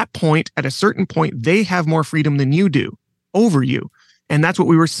 And at that point, at a certain point, they have more freedom than you do over you. And that's what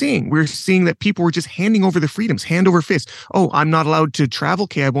we were seeing. We were seeing that people were just handing over the freedoms, hand over fist. Oh, I'm not allowed to travel.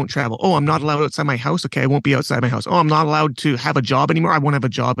 Okay, I won't travel. Oh, I'm not allowed outside my house. Okay, I won't be outside my house. Oh, I'm not allowed to have a job anymore. I won't have a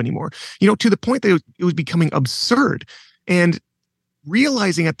job anymore. To the point that it was becoming absurd. And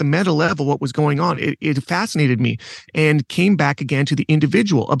realizing at the meta level what was going on, it fascinated me, and came back again to the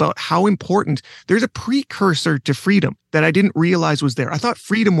individual about how important there's a precursor to freedom that I didn't realize was there. I thought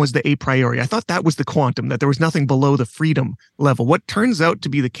freedom was the a priori. I thought that was the quantum, that there was nothing below the freedom level. What turns out to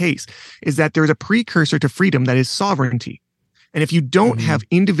be the case is that there's a precursor to freedom that is sovereignty. And if you don't have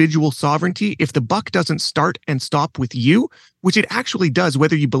individual sovereignty, if the buck doesn't start and stop with you, which it actually does,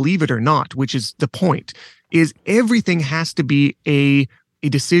 whether you believe it or not, which is the point, is everything has to be a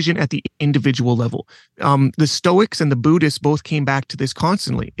decision at the individual level. The Stoics and the Buddhists both came back to this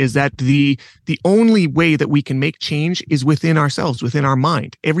constantly, is that the only way that we can make change is within ourselves, within our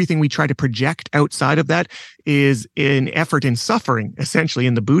mind. Everything we try to project outside of that is an effort in suffering, essentially,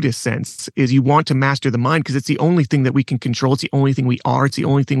 in the Buddhist sense, is you want to master the mind because it's the only thing that we can control. It's the only thing we are. It's the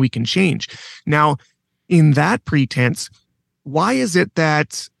only thing we can change. Now, in that pretense, why is it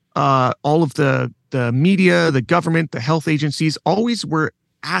that all of the media, the government, the health agencies always were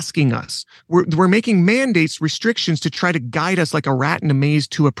asking us, we're making mandates, restrictions to try to guide us like a rat in a maze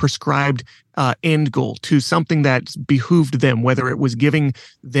to a prescribed end goal, to something that behooved them, whether it was giving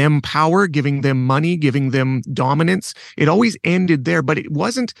them power, giving them money, giving them dominance. It always ended there, but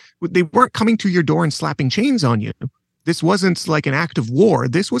they weren't coming to your door and slapping chains on you. This wasn't like an act of war.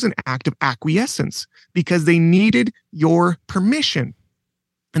 This was an act of acquiescence, because they needed your permission.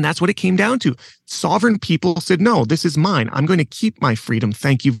 And that's what it came down to. Sovereign people said, no, this is mine. I'm going to keep my freedom.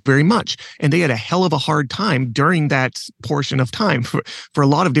 Thank you very much. And they had a hell of a hard time during that portion of time for a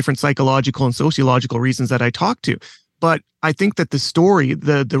lot of different psychological and sociological reasons that I talked to. But I think that the story,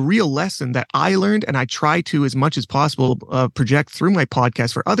 the real lesson that I learned, and I try to, as much as possible, project through my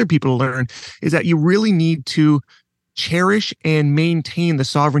podcast for other people to learn, is that you really need to cherish and maintain the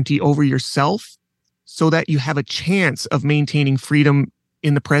sovereignty over yourself so that you have a chance of maintaining freedom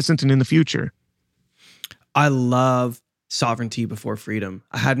in the present and in the future. I love sovereignty before freedom.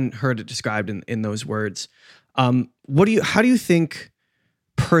 I hadn't heard it described in those words. How do you think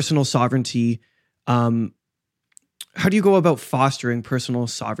personal sovereignty, how do you go about fostering personal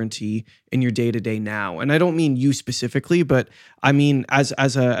sovereignty in your day-to-day now? And I don't mean you specifically, but I mean as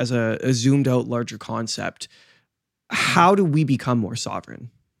a zoomed out larger concept. How do we become more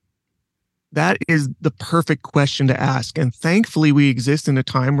sovereign? That is the perfect question to ask. And thankfully, we exist in a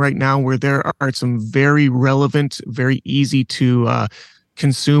time right now where there are some very relevant, very easy to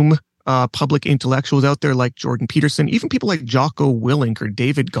consume public intellectuals out there like Jordan Peterson, even people like Jocko Willink or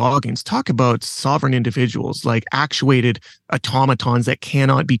David Goggins talk about sovereign individuals, like actuated automatons that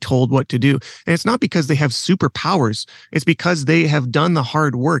cannot be told what to do. And it's not because they have superpowers. It's because they have done the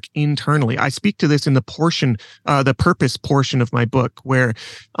hard work internally. I speak to this in the purpose portion of my book, where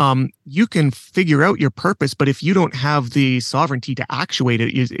you can figure out your purpose, but if you don't have the sovereignty to actuate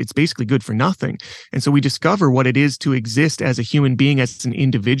it, it's basically good for nothing. And so we discover what it is to exist as a human being, as an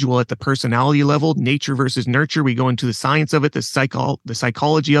individual at the personality level, nature versus nurture. We go into the science of it, the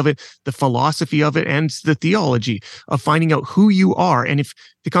psychology of it, the philosophy of it, and the theology of finding out who you are. And if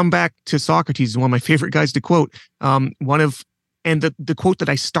to come back to Socrates, one of my favorite guys to quote, the quote that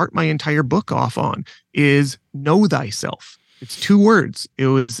I start my entire book off on is "Know thyself." It's 2 words. It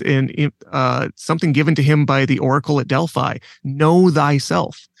was something given to him by the oracle at Delphi. Know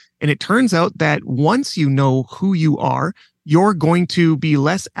thyself. And it turns out that once you know who you are, you're going to be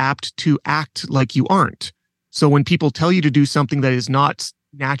less apt to act like you aren't. So when people tell you to do something that is not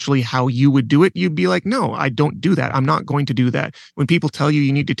naturally how you would do it, you'd be like, no, I don't do that. I'm not going to do that. When people tell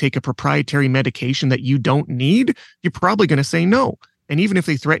you need to take a proprietary medication that you don't need, you're probably going to say no. And even if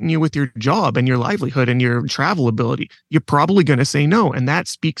they threaten you with your job and your livelihood and your travel ability, you're probably going to say no. And that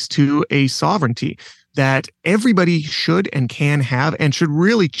speaks to a sovereignty that everybody should and can have and should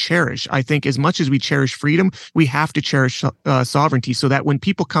really cherish. I think as much as we cherish freedom, we have to cherish sovereignty, so that when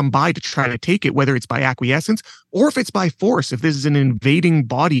people come by to try to take it, whether it's by acquiescence or if it's by force, if this is an invading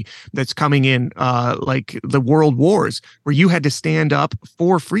body that's coming in, like the world wars, where you had to stand up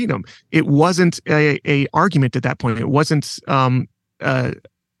for freedom, it wasn't a argument at that point. It wasn't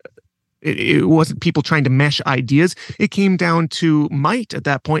it wasn't people trying to mesh ideas. It came down to might at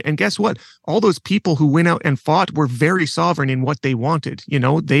that point. And guess what? All those people who went out and fought were very sovereign in what they wanted. You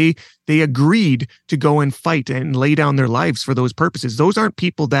know, they agreed to go and fight and lay down their lives for those purposes. Those aren't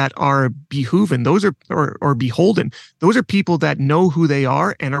people that are behooven. Those are or beholden. Those are people that know who they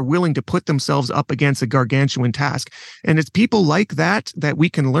are and are willing to put themselves up against a gargantuan task. And it's people like that that we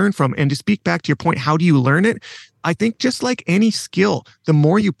can learn from. And to speak back to your point, how do you learn it? I think just like any skill, the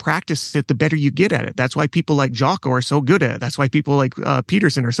more you practice it, the better you get at it. That's why people like Jocko are so good at it. That's why people like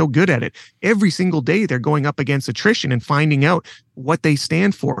Peterson are so good at it. Every single day, they're going up against attrition and finding out what they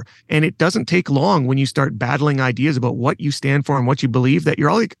stand for. And it doesn't take long when you start battling ideas about what you stand for and what you believe, that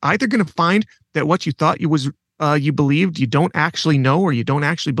you're either going to find that what you thought you believed, you don't actually know, or you don't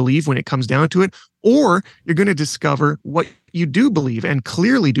actually believe when it comes down to it, or you're going to discover what you do believe and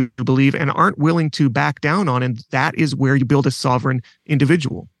clearly do believe and aren't willing to back down on. And that is where you build a sovereign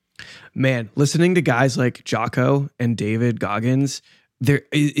individual. Man, listening to guys like Jocko and David Goggins, there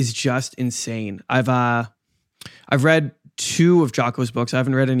is just insane. I've read 2 of Jocko's books. I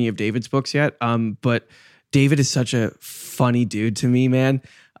haven't read any of David's books yet. But David is such a funny dude to me, man.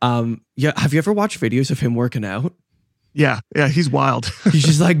 Yeah. Have you ever watched videos of him working out? Yeah, he's wild. He's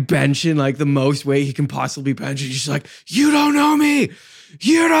just like benching like the most weight he can possibly bench. He's just like, you don't know me.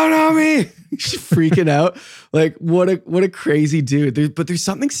 You don't know me. He's freaking out. Like, what a crazy dude. But there's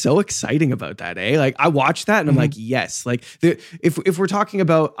something so exciting about that, eh? Like, I watched that and I'm like, yes. Like, if we're talking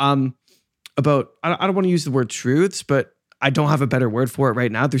about I don't want to use the word truths, but I don't have a better word for it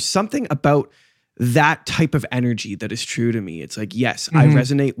right now. There's something about that type of energy that is true to me. It's like, yes, I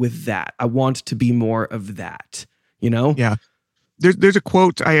resonate with that. I want to be more of that. You know? Yeah. There's a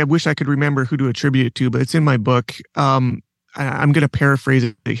quote, I wish I could remember who to attribute it to, but it's in my book. I'm going to paraphrase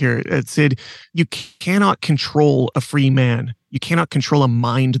it here. It said, you cannot control a free man. You cannot control a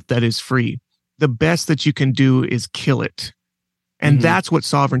mind that is free. The best that you can do is kill it. And that's what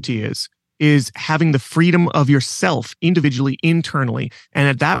sovereignty is having the freedom of yourself individually, internally. And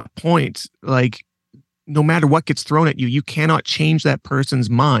at that point, like, no matter what gets thrown at you, you cannot change that person's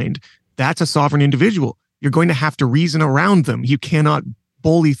mind. That's a sovereign individual. You're going to have to reason around them. You cannot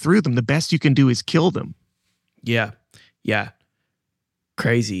bully through them. The best you can do is kill them. Yeah. Yeah.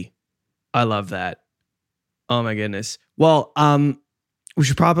 Crazy. I love that. Oh my goodness. Well, we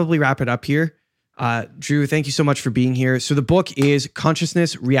should probably wrap it up here. Drew, thank you so much for being here. So the book is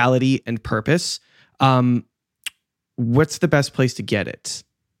Consciousness, Reality, and Purpose. What's the best place to get it?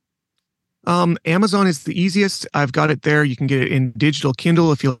 Amazon is the easiest. I've got it there. You can get it in digital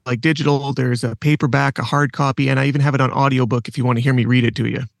Kindle if you like digital. There's a paperback, a hard copy, and I even have it on audiobook if you want to hear me read it to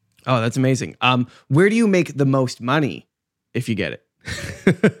you. Oh, that's amazing. Where do you make the most money if you get it?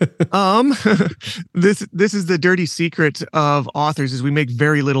 This is the dirty secret of authors, is we make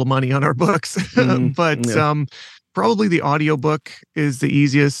very little money on our books. But probably the audiobook is the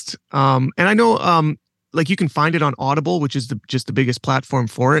easiest. And I know like you can find it on Audible, which is just the biggest platform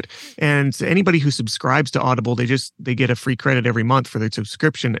for it. And anybody who subscribes to Audible, they get a free credit every month for their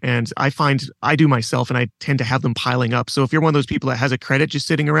subscription. And I find I do myself, and I tend to have them piling up. So if you're one of those people that has a credit just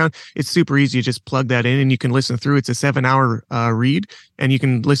sitting around, it's super easy to just plug that in and you can listen through. It's a 7-hour read, and you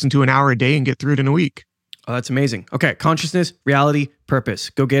can listen to an hour a day and get through it in a week. Oh, that's amazing. Okay. Consciousness, Reality,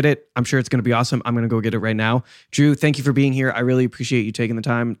 Purpose. Go get it. I'm sure it's going to be awesome. I'm going to go get it right now. Drew, thank you for being here. I really appreciate you taking the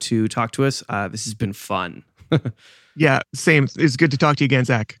time to talk to us. This has been fun. Yeah, same. It's good to talk to you again,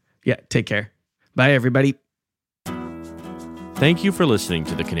 Zach. Yeah. Take care. Bye, everybody. Thank you for listening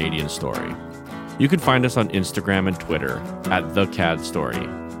to The Canadian Story. You can find us on Instagram and Twitter at The CAD Story.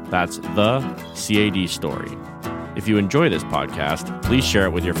 That's The CAD Story. If you enjoy this podcast, please share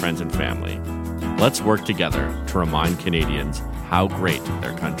it with your friends and family. Let's work together to remind Canadians how great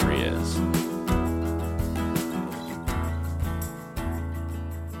their country is.